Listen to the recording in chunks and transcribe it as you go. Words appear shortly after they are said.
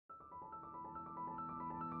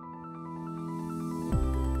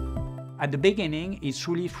At the beginning, it's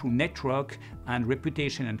really through network and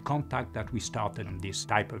reputation and contact that we started on this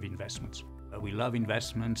type of investments. We love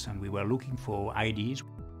investments and we were looking for ideas.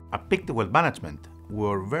 At Pictet Wealth Management, we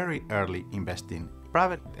were very early investing in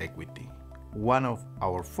private equity. One of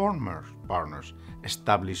our former partners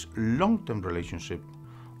established long-term relationship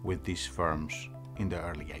with these firms in the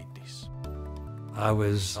early 80s. I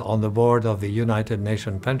was on the board of the United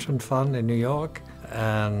Nations Pension Fund in New York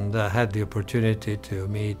and had the opportunity to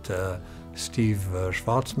meet Steve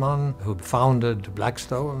Schwarzman, who founded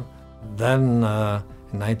Blackstone. Then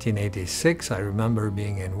in 1986, I remember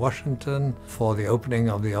being in Washington for the opening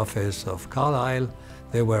of the office of Carlyle.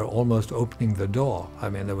 They were almost opening the door. I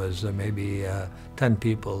mean, there was maybe 10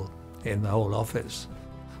 people in the whole office.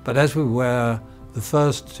 But as we were the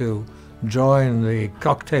first to join the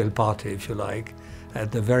cocktail party, if you like, at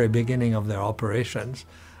the very beginning of their operations,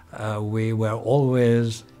 we were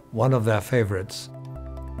always one of their favorites.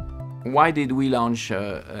 Why did we launch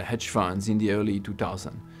hedge funds in the early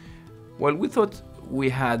 2000s? Well, we thought we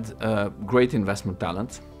had great investment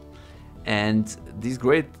talent, and these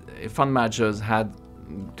great fund managers had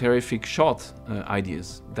terrific short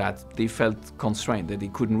ideas that they felt constrained, that they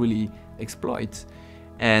couldn't really exploit.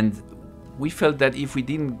 And we felt that if we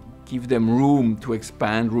didn't give them room to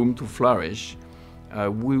expand, room to flourish,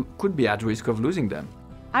 we could be at risk of losing them.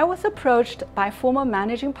 I was approached by former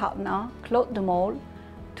managing partner Claude Demol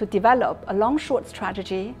to develop a long-short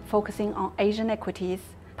strategy focusing on Asian equities,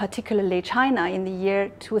 particularly China, in the year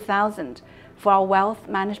 2000 for our wealth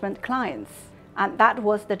management clients. And that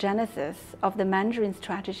was the genesis of the Mandarin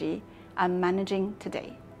strategy I'm managing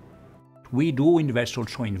today. We do invest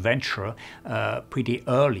also in venture pretty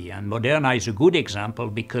early, and Moderna is a good example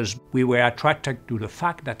because we were attracted to the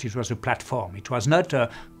fact that it was a platform. It was not a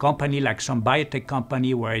company like some biotech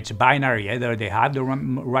company where it's binary, either they have the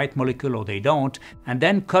right molecule or they don't. And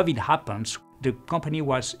then COVID happens. The company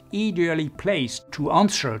was ideally placed to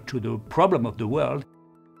answer to the problem of the world.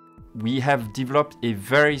 We have developed a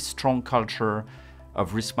very strong culture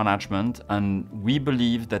of risk management, and we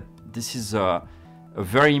believe that this is a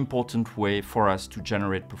very important way for us to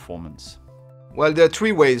generate performance. Well, there are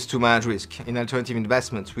three ways to manage risk in alternative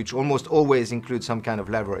investments, which almost always include some kind of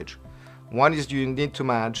leverage. One is you need to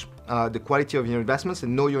manage the quality of your investments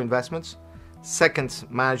and know your investments. Second,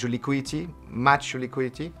 manage your liquidity, match your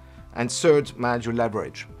liquidity. And third, manage your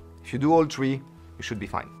leverage. If you do all three, you should be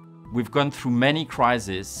fine. We've gone through many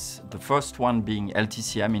crises, the first one being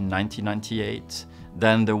LTCM in 1998.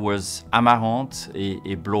 Then there was Amarant,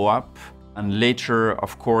 a blow-up. And later,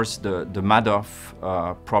 of course, the Madoff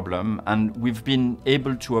problem. And we've been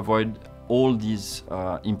able to avoid all these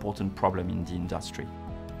important problems in the industry.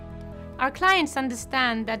 Our clients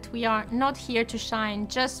understand that we are not here to shine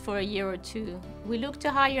just for a year or two. We look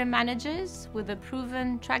to hire managers with a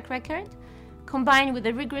proven track record, combined with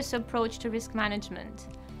a rigorous approach to risk management.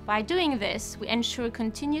 By doing this, we ensure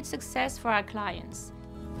continued success for our clients.